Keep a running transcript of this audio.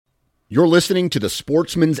You're listening to the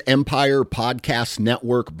Sportsman's Empire Podcast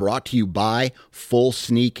Network, brought to you by Full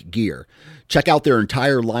Sneak Gear. Check out their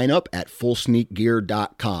entire lineup at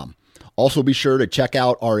fullsneakgear.com. Also be sure to check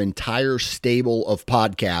out our entire stable of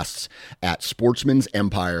podcasts at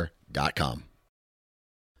sportsmansempire.com.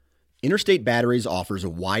 Interstate Batteries offers a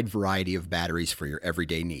wide variety of batteries for your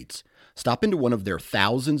everyday needs. Stop into one of their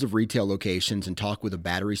thousands of retail locations and talk with a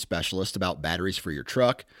battery specialist about batteries for your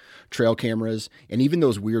truck, trail cameras, and even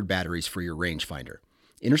those weird batteries for your rangefinder.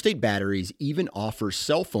 Interstate Batteries even offers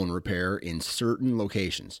cell phone repair in certain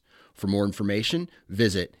locations. For more information,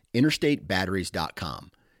 visit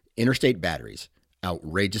interstatebatteries.com. Interstate Batteries,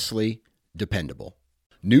 outrageously dependable.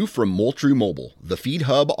 New from Moultrie Mobile, the Feed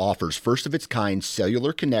Hub offers first-of-its-kind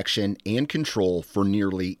cellular connection and control for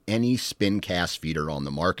nearly any spin cast feeder on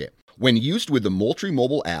the market. When used with the Moultrie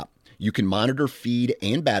Mobile app, you can monitor feed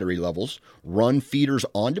and battery levels, run feeders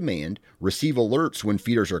on demand, receive alerts when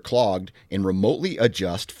feeders are clogged, and remotely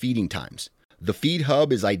adjust feeding times. The Feed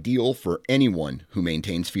Hub is ideal for anyone who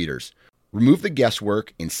maintains feeders. Remove the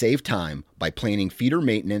guesswork and save time by planning feeder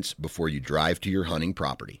maintenance before you drive to your hunting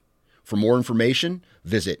property. For more information,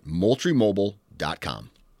 visit moultriemobile.com.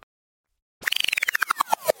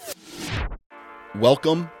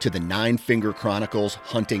 Welcome to the Nine Finger Chronicles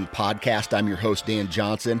Hunting Podcast. I'm your host, Dan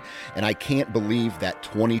Johnson, and I can't believe that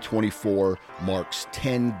 2024 marks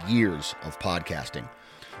 10 years of podcasting.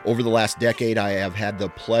 Over the last decade, I have had the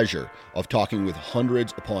pleasure of talking with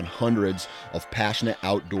hundreds upon hundreds of passionate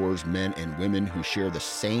outdoors men and women who share the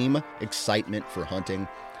same excitement for hunting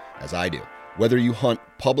as I do. Whether you hunt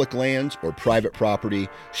public lands or private property,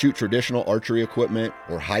 shoot traditional archery equipment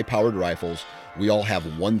or high-powered rifles, we all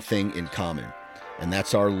have one thing in common, and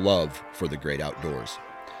that's our love for the great outdoors.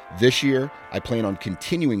 This year, I plan on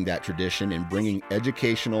continuing that tradition and bringing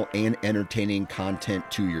educational and entertaining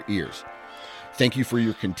content to your ears. Thank you for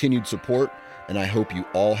your continued support, and I hope you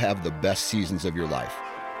all have the best seasons of your life.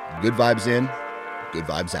 Good vibes in, good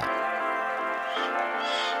vibes out.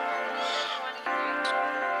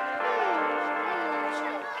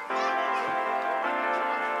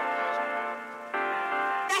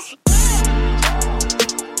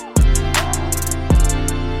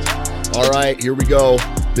 All right, here we go.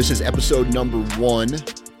 This is episode number 1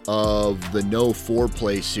 of the No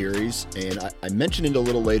Foreplay series, and I mentioned it a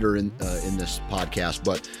little later in this podcast,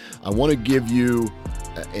 but I want to give you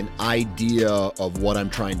an idea of what I'm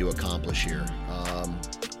trying to accomplish here.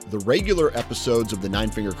 The regular episodes of the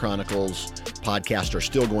Nine Finger Chronicles podcast are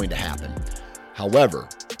still going to happen. However,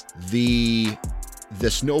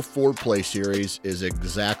 this No Foreplay series is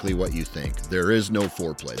exactly what you think. There is no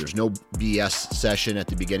foreplay. There's no BS session at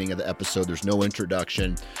the beginning of the episode. There's no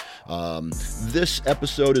introduction. This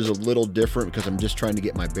episode is a little different because I'm just trying to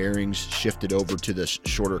get my bearings shifted over to this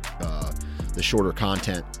shorter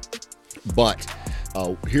content. But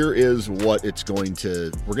here is what it's going to.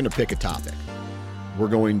 We're going to pick a topic. We're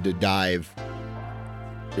going to dive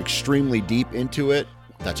extremely deep into it.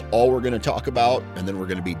 That's all we're going to talk about, and then we're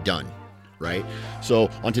going to be done. Right? So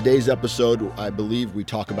on today's episode, I believe we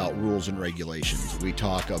talk about rules and regulations. We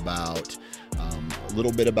talk about a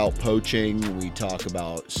little bit about poaching. We talk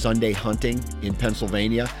about Sunday hunting in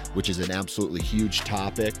Pennsylvania, which is an absolutely huge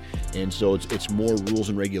topic. And so it's more rules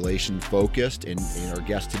and regulation focused. And our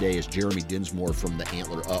guest today is Jeremy Dinsmore from the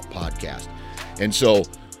Antler Up podcast. And so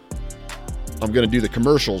I'm going to do the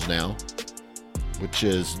commercials now, which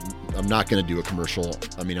is, I'm not going to do a commercial.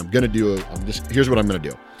 I mean, here's what I'm going to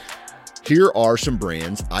do. Here are some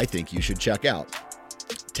brands I think you should check out.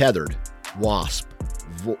 Tethered, Wasp,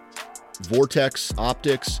 Vortex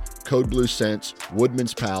Optics, Code Blue Scents,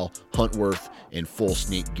 Woodman's Pal, Huntworth, and Full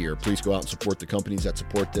Sneak Gear. Please go out and support the companies that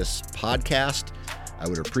support this podcast. I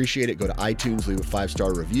would appreciate it. Go to iTunes, leave a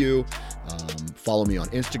 5-star review. Follow me on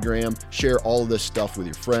Instagram. Share all of this stuff with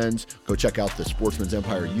your friends. Go check out the Sportsman's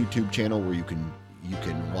Empire YouTube channel where you can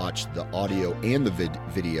watch the audio and the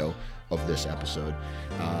video of this episode.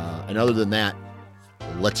 And other than that,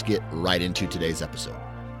 let's get right into today's episode.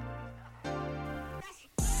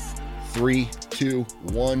 3, 2,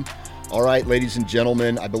 1. All right, ladies and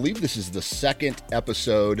gentlemen, I believe this is the second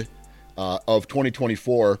episode of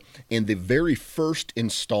 2024 and the very first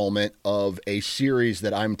installment of a series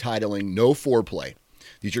that I'm titling No Foreplay.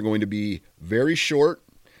 These are going to be very short,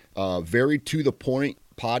 very to the point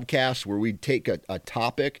podcasts where we take a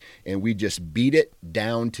topic and we just beat it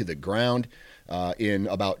down to the ground in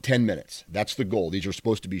about 10 minutes. That's the goal. These are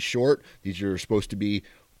supposed to be short. These are supposed to be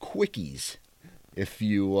quickies, if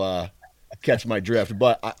you catch my drift.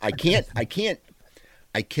 But I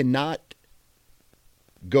cannot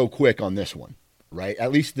go quick on this one, right?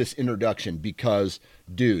 At least this introduction, because,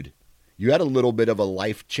 dude, you had a little bit of a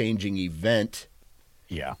life-changing event.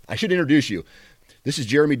 Yeah. I should introduce you. This is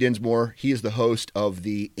Jeremy Dinsmore. He is the host of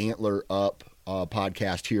the Antler Up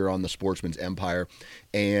podcast here on the Sportsman's Empire,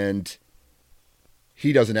 and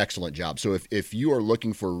he does an excellent job. So if you are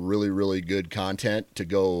looking for really, really good content to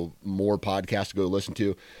go, more podcasts to go listen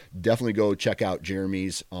to, definitely go check out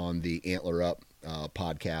Jeremy's on the Antler Up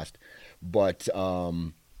podcast. But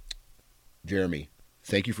Jeremy,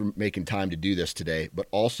 thank you for making time to do this today, but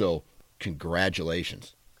also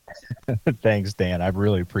congratulations. Thanks, Dan. I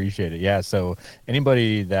really appreciate it. Yeah. So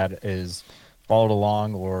anybody that is followed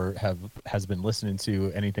along or has been listening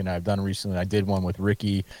to anything I've done recently, I did one with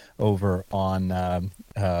Ricky over on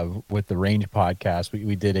with the Range podcast.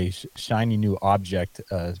 We did a shiny new object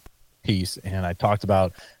piece, and I talked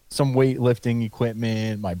about some weightlifting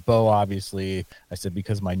equipment, my bow, obviously. I said,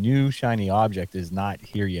 because my new shiny object is not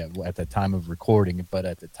here yet at the time of recording, but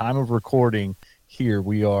at the time of recording here,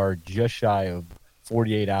 we are just shy of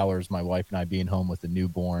 48 hours, my wife and I being home with a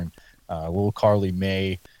newborn, little Carly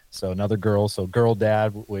May. So another girl, so girl dad,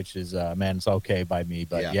 which is, man, it's okay by me,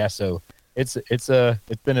 but yeah, so it's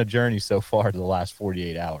been a journey so far to the last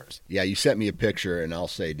 48 hours. Yeah. You sent me a picture, and I'll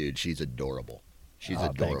say, dude, she's adorable. She's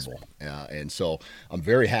adorable. Thanks, and so I'm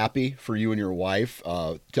very happy for you and your wife.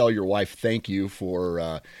 Tell your wife thank you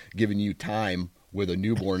for giving you time with a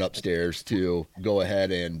newborn upstairs to go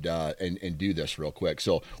ahead and do this real quick.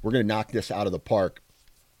 So we're going to knock this out of the park.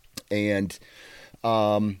 And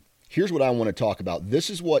here's what I want to talk about.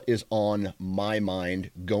 This is what is on my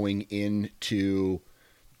mind going into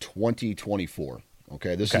 2024.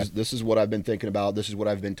 Okay, this is what I've been thinking about. This is what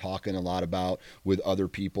I've been talking a lot about with other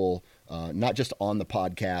people, not just on the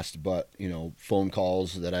podcast, but phone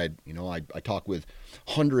calls that I talk with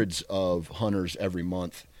hundreds of hunters every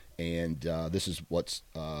month, and this is what's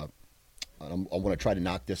I want to try to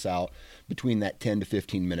knock this out between that 10 to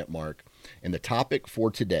 15 minute mark. And the topic for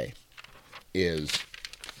today is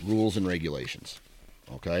rules and regulations.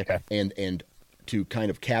 Okay. And to kind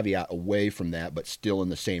of caveat away from that, but still in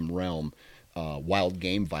the same realm. Wild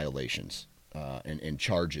game violations and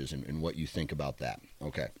charges and what you think about that.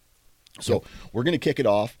 Okay. So we're going to kick it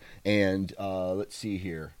off, and let's see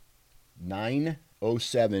here.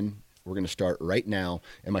 9:07, we're going to start right now.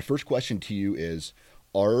 And my first question to you is,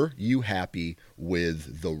 are you happy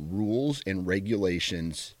with the rules and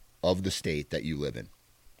regulations of the state that you live in?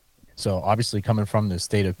 So obviously, coming from the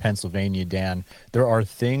state of Pennsylvania, Dan, there are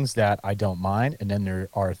things that I don't mind, and then there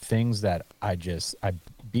are things that I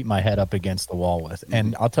beat my head up against the wall with.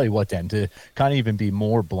 And I'll tell you what, Dan, to kind of even be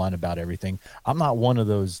more blunt about everything, I'm not one of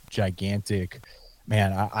those gigantic,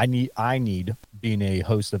 man, I need being a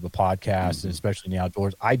host of a podcast, and especially in the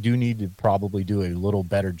outdoors, I do need to probably do a little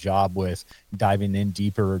better job with diving in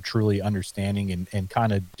deeper or truly understanding and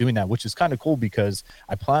kind of doing that, which is kind of cool because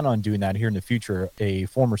I plan on doing that here in the future. A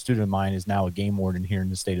former student of mine is now a game warden here in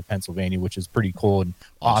the state of Pennsylvania, which is pretty cool and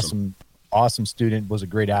awesome student, was a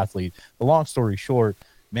great athlete. The long story short,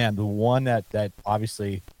 man, the one that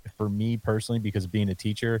obviously for me personally, because of being a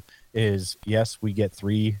teacher, is yes, we get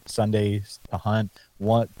 3 Sundays to hunt.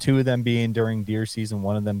 2 of them being during deer season,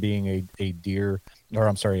 one of them being a bear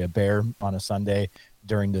on a Sunday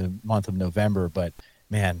during the month of November. But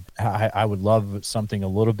man, I would love something a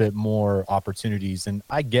little bit more opportunities. And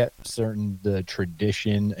I get the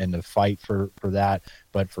tradition and the fight for that.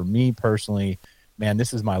 But for me personally, man,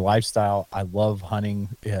 this is my lifestyle. I love hunting.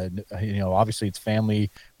 Obviously it's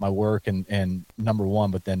family, my work, and number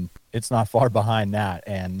one, but then it's not far behind that.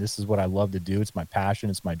 And this is what I love to do. It's my passion.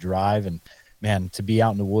 It's my drive. And man, to be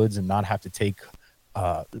out in the woods and not have to take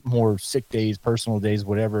more sick days, personal days,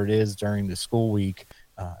 whatever it is during the school week,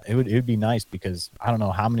 it would be nice, because I don't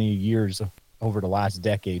know how many years over the last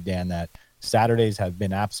decade, Dan, that Saturdays have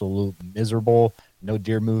been absolute miserable. No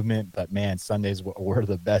deer movement, but man, Sundays were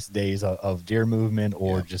the best days of deer movement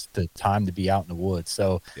or just the time to be out in the woods.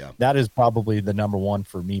 So that is probably the number one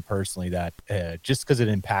for me personally, that just because it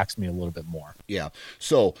impacts me a little bit more. Yeah.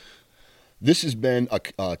 So this has been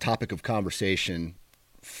a topic of conversation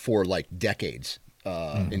for like decades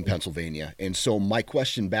in Pennsylvania. And so my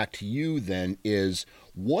question back to you then is,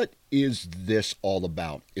 what is this all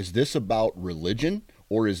about? Is this about religion?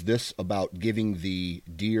 Or is this about giving the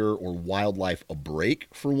deer or wildlife a break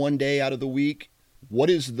for one day out of the week? What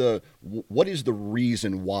is the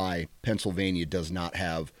reason why Pennsylvania does not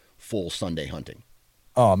have full Sunday hunting?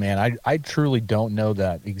 Oh man, I truly don't know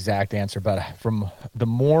that exact answer, but from the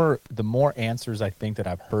more answers I think that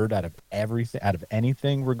I've heard out of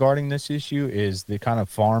anything regarding this issue is the kind of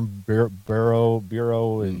farm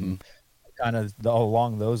bureau and kind of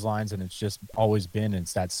along those lines, and it's just always been,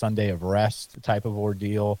 it's that Sunday of rest type of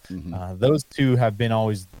ordeal. Those two have been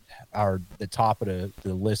always are the top of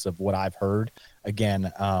the list of what I've heard. Again,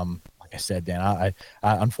 like I said, Dan, I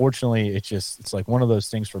unfortunately, it's like one of those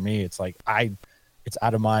things for me. It's like it's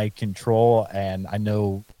out of my control, and I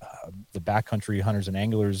know the Backcountry Hunters and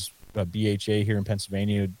Anglers, BHA here in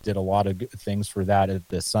Pennsylvania, did a lot of good things for that.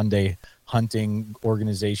 The Sunday hunting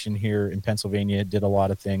organization here in Pennsylvania did a lot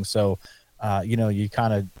of things. So, you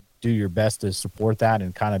kind of do your best to support that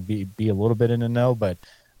and kind of be a little bit in the know. But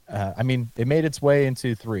I mean, it made its way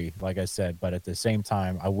into 3, like I said. But at the same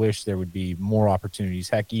time, I wish there would be more opportunities.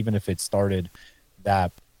 Heck, even if it started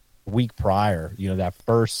that week prior, that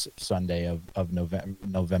first Sunday of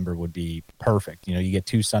November would be perfect. You get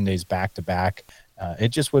 2 Sundays back to back.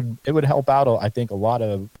 It would help out, I think, a lot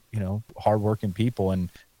of hardworking people and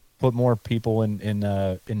put more people in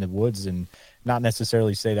the woods, and not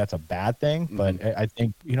necessarily say that's a bad thing, but I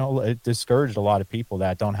think it discouraged a lot of people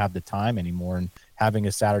that don't have the time anymore, and having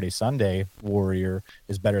a Saturday Sunday warrior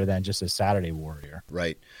is better than just a Saturday warrior.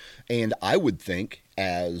 Right. And I would think,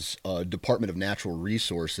 as a Department of Natural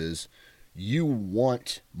Resources, you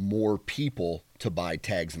want more people to buy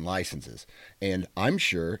tags and licenses. And I'm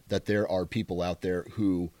sure that there are people out there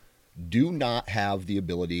who do not have the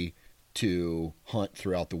ability to hunt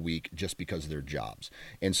throughout the week just because of their jobs.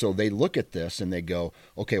 And so they look at this and they go,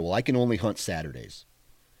 okay, well, I can only hunt Saturdays.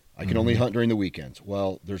 I can only hunt during the weekends.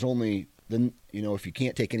 Well, there's only, then, if you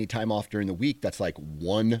can't take any time off during the week, that's like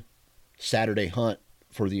one Saturday hunt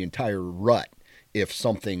for the entire rut. If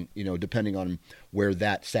something, depending on where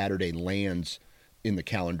that Saturday lands in the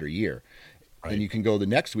calendar year. Right. And you can go the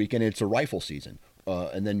next weekend, it's a rifle season.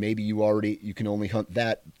 And then maybe you can only hunt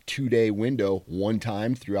that 2-day window one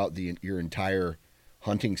time throughout your entire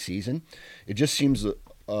hunting season. It just seems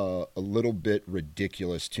a little bit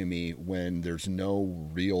ridiculous to me when there's no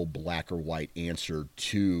real black or white answer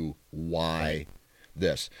to why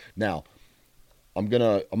this. Now, I'm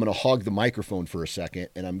gonna hog the microphone for a second,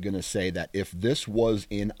 and I'm gonna say that if this was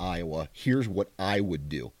in Iowa, here's what I would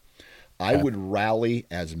do. I would rally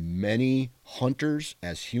as many hunters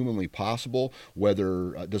as humanly possible.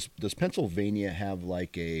 Whether does Pennsylvania have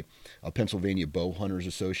like a Pennsylvania Bow Hunters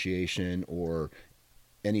Association or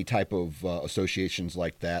any type of associations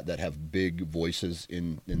like that have big voices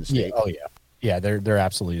in the state? Yeah. Oh yeah. Yeah, they're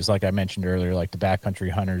absolutely. It's like I mentioned earlier, like the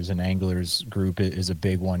Backcountry Hunters and Anglers group is a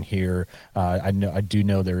big one here. I do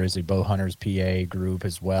know there is a Bow Hunters PA group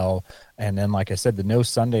as well. And then, like I said, the No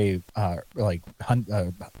Sunday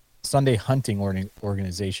Sunday hunting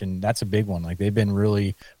organization, that's a big one. Like they've been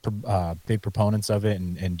really big proponents of it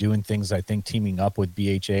and doing things, I think, teaming up with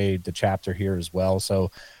BHA, the chapter here as well.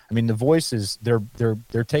 So, I mean, the voices, they're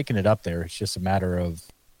taking it up there. It's just a matter of,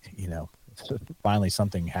 finally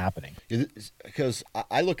something happening. Because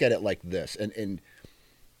I look at it like this, and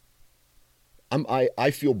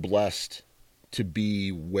I feel blessed to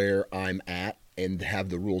be where I'm at and have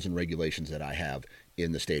the rules and regulations that I have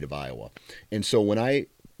in the state of Iowa. And so when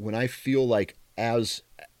I feel like as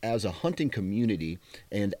a hunting community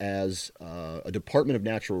and as a Department of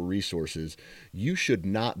Natural Resources, you should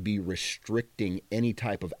not be restricting any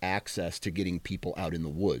type of access to getting people out in the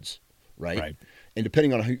woods, right? And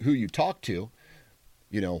depending on who you talk to,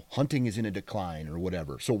 hunting is in a decline or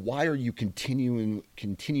whatever. So why are you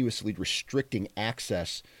continuously restricting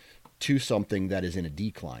access to something that is in a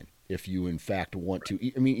decline if you in fact want to,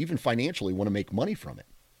 even financially want to make money from it?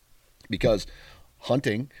 Because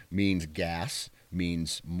hunting means gas,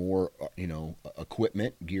 means more,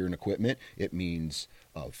 equipment, gear and equipment. It means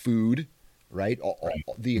food, right?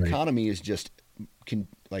 The economy is just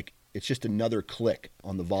it's just another click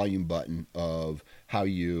on the volume button of how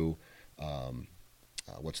you,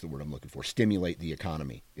 what's the word I'm looking for? Stimulate the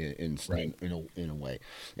economy in a way.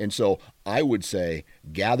 And so I would say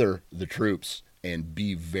gather the troops and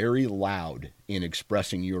be very loud in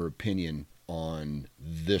expressing your opinion on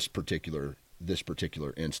this particular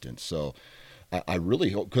instance. So I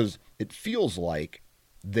really hope, because it feels like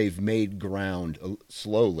they've made ground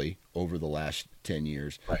slowly over the last 10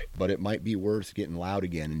 years, but it might be worth getting loud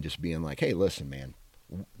again and just being like, hey, listen, man,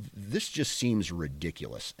 this just seems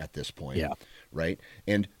ridiculous at this point. Right.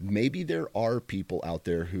 And maybe there are people out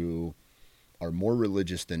there who are more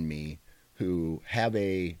religious than me, who have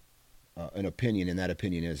an opinion, and that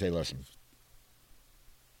opinion is, hey, listen,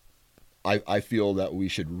 I feel that we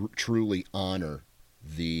should truly honor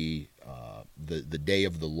the day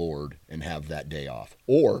of the Lord and have that day off.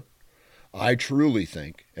 Or I truly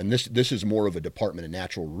think, and this is more of a Department of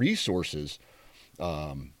Natural Resources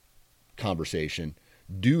conversation,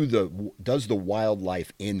 does the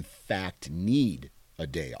wildlife in fact need a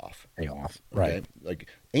day off? Day off, right? Okay? Like,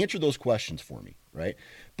 answer those questions for me, right?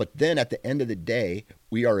 But then at the end of the day,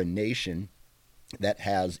 we are a nation that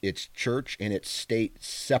has its church and its state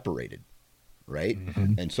separated, right?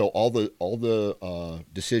 Mm-hmm. And so all the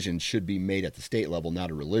decisions should be made at the state level,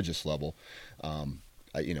 not a religious level.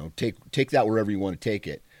 Take that wherever you want to take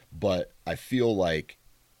it. But I feel like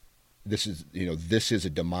this is a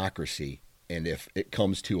democracy, and if it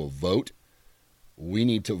comes to a vote, we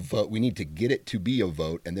need to vote. We need to get it to be a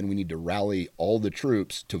vote, and then we need to rally all the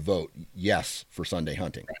troops to vote yes for Sunday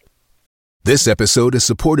hunting. This episode is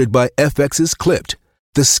supported by FX's Clipped,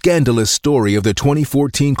 the scandalous story of the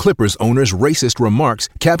 2014 Clippers owner's racist remarks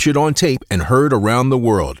captured on tape and heard around the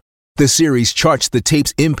world. The series charts the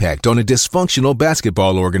tape's impact on a dysfunctional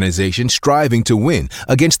basketball organization striving to win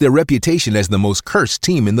against their reputation as the most cursed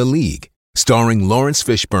team in the league. Starring Lawrence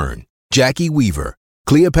Fishburne, Jackie Weaver,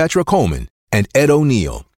 Cleopatra Coleman, and Ed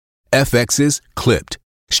O'Neill. FX's Clipped,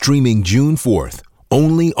 streaming June 4th,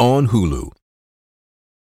 only on Hulu.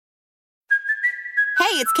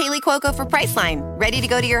 Hey, it's Kaylee Cuoco for Priceline. Ready to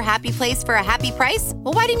go to your happy place for a happy price?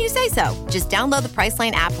 Well, why didn't you say so? Just download the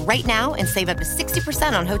Priceline app right now and save up to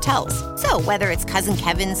 60% on hotels. So whether it's Cousin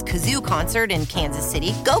Kevin's Kazoo Concert in Kansas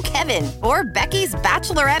City, go Kevin, or Becky's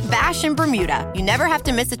Bachelorette Bash in Bermuda, you never have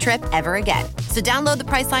to miss a trip ever again. So download the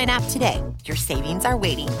Priceline app today. Your savings are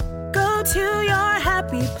waiting. Go to your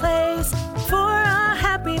happy place for a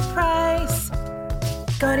happy price.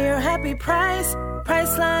 Go to your happy price,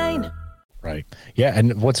 Priceline. Right. Yeah.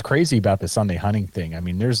 And what's crazy about the Sunday hunting thing, I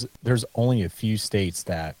mean, there's only a few states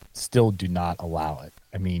that still do not allow it.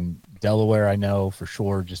 I mean, Delaware, I know for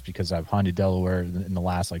sure, just because I've hunted Delaware in the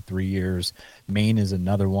last 3 years. Maine is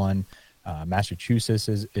another one. Massachusetts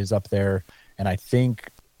is up there. And I think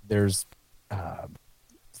there's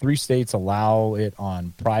 3 states allow it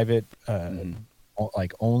on private,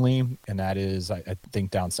 only, and that is I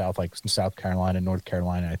think down south, like South Carolina, North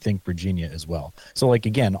Carolina, I think Virginia as well. So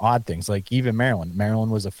again, odd things, like even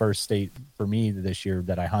Maryland was the first state for me this year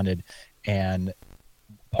that I hunted, and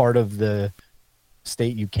part of the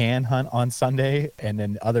state you can hunt on Sunday, and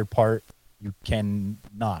then the other part you can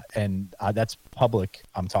not, and that's public.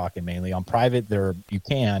 I'm talking mainly. On private, there you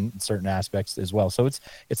can certain aspects as well. So it's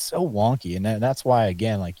so wonky, and that's why,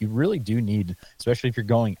 again, you really do need, especially if you're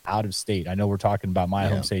going out of state. I know we're talking about my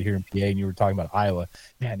home state here in PA, and you were talking about Iowa.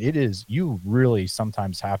 Man, it is, you really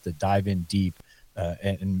sometimes have to dive in deep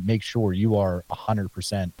and make sure you are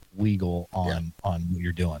 100% legal on what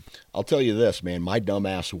you're doing. I'll tell you this, man, my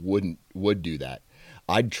dumbass would do that.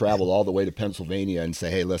 I'd travel all the way to Pennsylvania and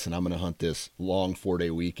say, hey, listen, I'm going to hunt this long 4-day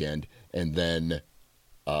weekend, and then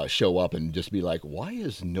show up and just be like, why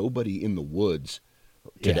is nobody in the woods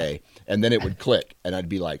today? Yeah. And then it would click, and I'd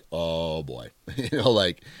be like, oh, boy.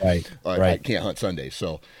 Right. I can't hunt Sunday.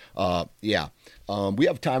 So, we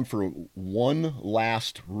have time for one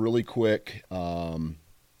last really quick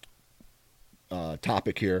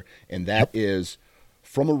topic here, and that is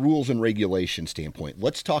from a rules and regulation standpoint.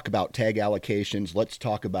 Let's talk about tag allocations. Let's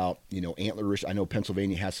talk about, antler. I know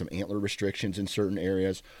Pennsylvania has some antler restrictions in certain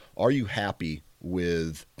areas. Are you happy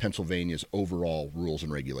with Pennsylvania's overall rules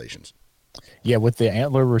and regulations? Yeah, with the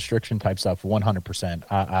antler restriction type stuff,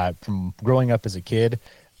 100%. From growing up as a kid,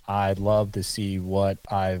 I'd love to see what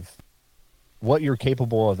you're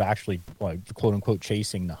capable of actually, quote unquote,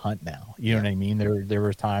 chasing the hunt now. You know what I mean? There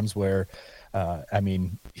were times where,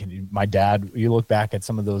 my dad, you look back at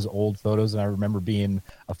some of those old photos, and I remember being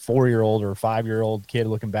a 4-year-old or a 5-year-old kid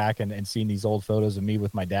looking back and seeing these old photos of me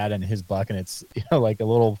with my dad and his buck, and it's, like a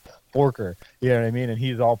little porker, you know what I mean? And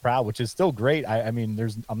he's all proud, which is still great.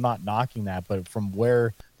 I'm not knocking that, but from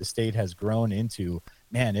where the state has grown into,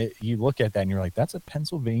 man, you look at that and you're like, that's a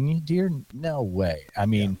Pennsylvania deer? No way.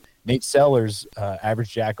 Nate Sellers,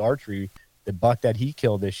 Average Jack Archery, the buck that he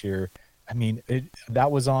killed this year, that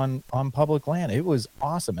was on public land. It was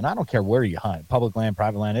awesome. And I don't care where you hunt, public land,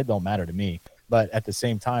 private land, it don't matter to me. But at the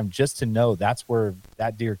same time, just to know that's where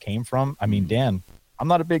that deer came from. Dan, I'm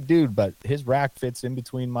not a big dude, but his rack fits in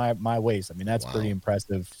between my waist. That's pretty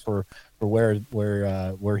impressive for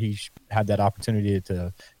where he had that opportunity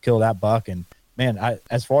to kill that buck. And man,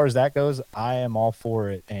 as far as that goes, I am all for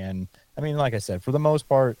it. And like I said, for the most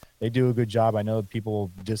part, they do a good job. I know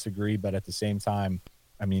people disagree, but at the same time,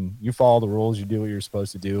 you follow the rules, you do what you're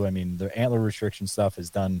supposed to do. The antler restriction stuff has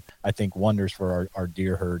done, I think, wonders for our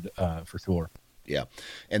deer herd for sure. Yeah.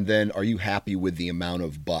 And then are you happy with the amount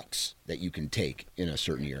of bucks that you can take in a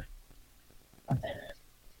certain year?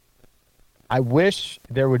 I wish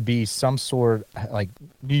there would be some sort, like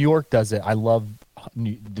New York does it. I love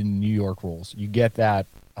the New York rules. You get that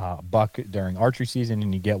buck during archery season,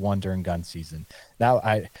 and you get one during gun season. Now,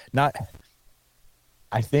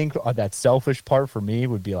 I think that selfish part for me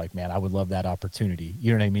would be like, man, I would love that opportunity.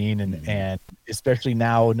 You know what I mean? And especially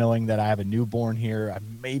now knowing that I have a newborn here, I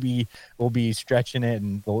maybe will be stretching it.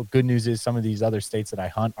 And the good news is some of these other states that I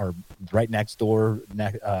hunt are right next door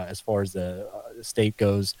as far as the state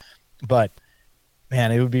goes. But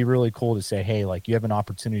man, it would be really cool to say, hey, like you have an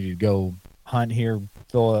opportunity to go hunt here,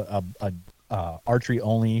 fill a archery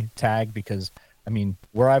only tag, because I mean,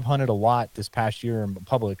 where I've hunted a lot this past year in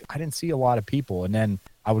public, I didn't see a lot of people. And then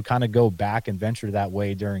I would kind of go back and venture that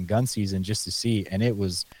way during gun season just to see. And it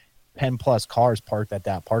was 10 plus cars parked at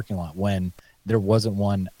that parking lot when there wasn't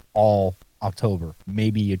one all October,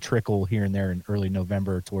 maybe a trickle here and there in early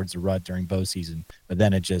November towards the rut during bow season, but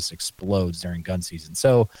then it just explodes during gun season.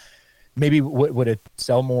 So maybe would it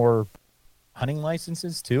sell more hunting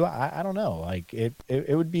licenses too? I don't know. Like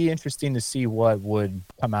it would be interesting to see what would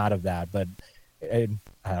come out of that, but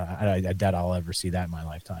I doubt I'll ever see that in my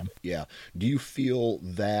lifetime. Yeah. Do you feel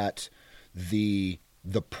that the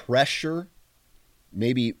pressure,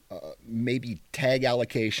 maybe tag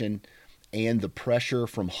allocation, and the pressure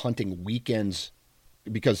from hunting weekends,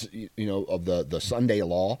 because of the Sunday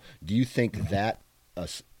law, do you think that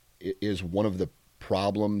is one of the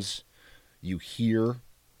problems you hear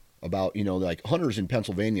about? Like hunters in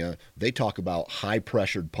Pennsylvania, they talk about high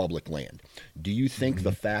pressured public land. Do you think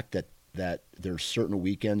the fact that there's certain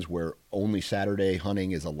weekends where only Saturday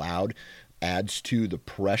hunting is allowed adds to the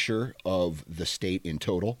pressure of the state in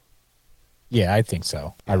total? Yeah, I think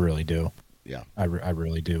so. I really do. Yeah, I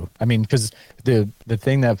really do. I mean, because the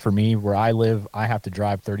thing that for me, where I live, I have to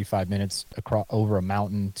drive 35 minutes over a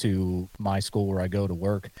mountain to my school where I go to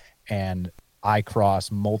work, and I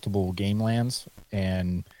cross multiple game lands.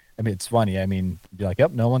 And I mean, it's funny. I mean, you're like,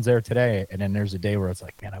 yep, no one's there today. And then there's a day where it's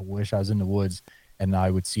like, man, I wish I was in the woods. And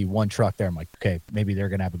I would see one truck there. I'm like, okay, maybe they're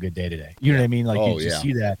going to have a good day today. You know what I mean? Like you just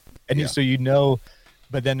see that. And so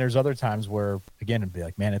but then there's other times where, again, it'd be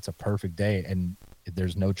like, man, it's a perfect day. And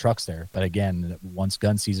there's no trucks there. But again, once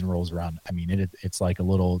gun season rolls around, I mean, it's like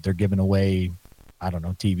they're giving away, I don't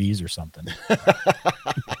know, TVs or something.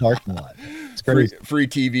 Parking lot. It's crazy. Free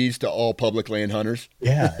TVs to all public land hunters.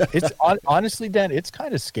 Yeah. It's honestly, Dan, it's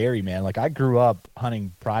kind of scary, man. Like I grew up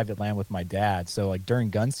hunting private land with my dad. So like during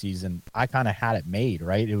gun season, I kind of had it made,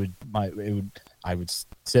 right? I would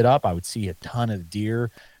sit up, I would see a ton of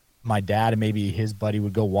deer. My dad and maybe his buddy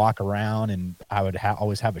would go walk around, and I would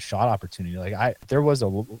always have a shot opportunity. Like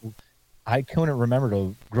I couldn't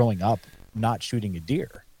remember growing up not shooting a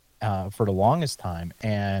deer for the longest time.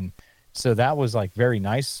 And so that was like very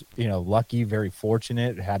nice, lucky, very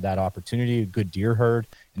fortunate, had that opportunity, a good deer herd.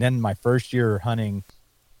 And then my first year hunting,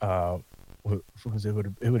 it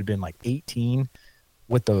would have been like 18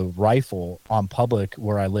 with the rifle on public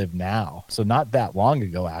where I live now. So not that long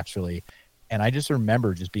ago, actually. And I just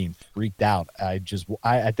remember just being freaked out. I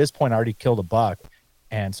at this point I already killed a buck.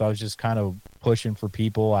 And so I was just kind of pushing for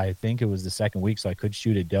people. I think it was the second week, so I could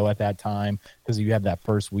shoot a doe at that time, because you have that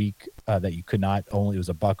first week that you could not only, it was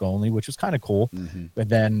a buck only, which was kind of cool. Mm-hmm. But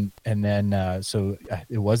then so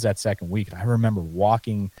it was that second week. And I remember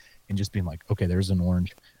walking and just being like, okay, there's an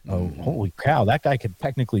orange. Oh, holy cow, that guy could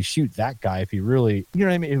technically shoot that guy if he really, you know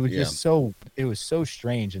what I mean? It was just it was so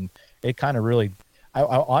strange. And it kind of really, I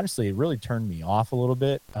honestly, it really turned me off a little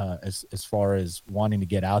bit as far as wanting to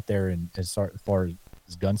get out there and as far as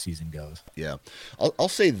gun season goes. Yeah. I'll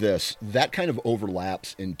say this, that kind of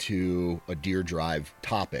overlaps into a deer drive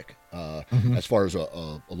topic. As far as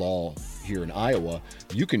a law here in Iowa,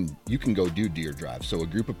 you can go do deer drives. So a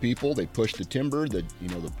group of people, they push the timber, the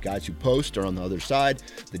guys who post are on the other side,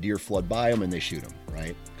 the deer flood by them and they shoot them,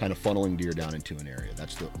 right? Kind of funneling deer down into an area.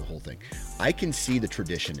 That's the whole thing. I can see the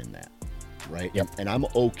tradition in that, right? Yep. And I'm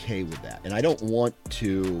okay with that. And I don't want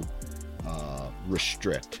to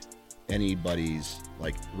restrict any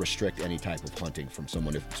type of hunting from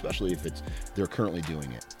someone, especially if they're currently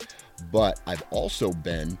doing it. But I've also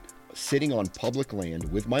been sitting on public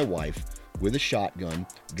land with my wife with a shotgun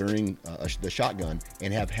during the shotgun,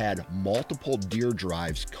 and have had multiple deer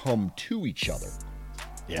drives come to each other.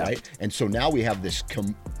 Yeah. Right. And so now we have this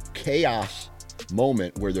chaos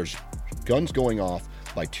moment where there's guns going off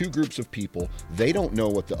by two groups of people. They don't know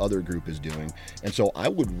what the other group is doing. And so I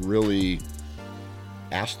would really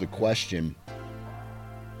ask the question,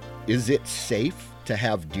 is it safe to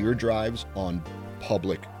have deer drives on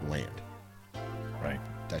public land? Right.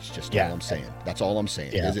 That's just all I'm saying. That's all I'm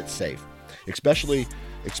saying. Yeah. Is it safe? Especially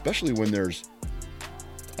when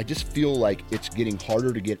I just feel like it's getting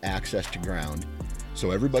harder to get access to ground.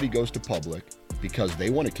 So everybody goes to public because they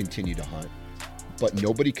want to continue to hunt, but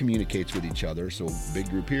nobody communicates with each other. So big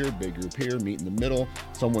group here, meet in the middle.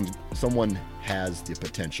 Someone has the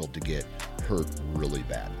potential to get hurt really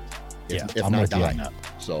bad. If I'm not with you on die. that.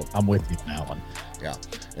 So I'm with you on that one. Yeah,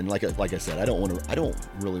 and like I said, I don't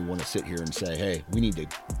really want to sit here and say, hey, we need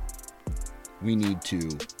to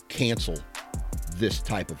cancel this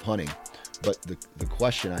type of hunting. But the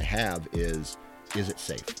question I have is it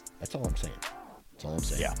safe? That's all I'm saying. That's all I'm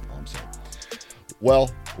saying. Yeah. All I'm saying.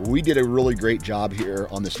 Well, we did a really great job here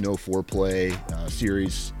on this No Foreplay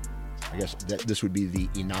series. I guess that this would be the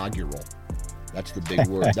inaugural. That's the big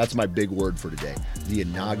word. That's my big word for today. The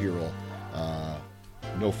inaugural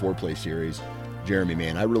No Foreplay series. Jeremy,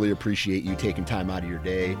 man, I really appreciate you taking time out of your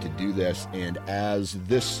day to do this. And as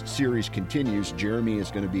this series continues, Jeremy is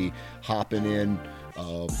going to be hopping in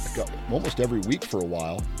almost every week for a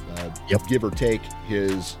while, give or take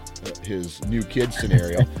his new kid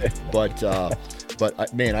scenario.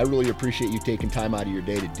 But man, I really appreciate you taking time out of your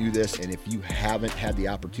day to do this. And if you haven't had the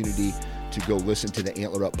opportunity to go listen to the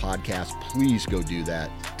Antler Up podcast, please go do that.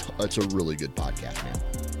 It's a really good podcast, man.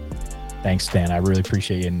 Thanks, Dan. I really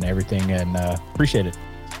appreciate it and everything, and appreciate it.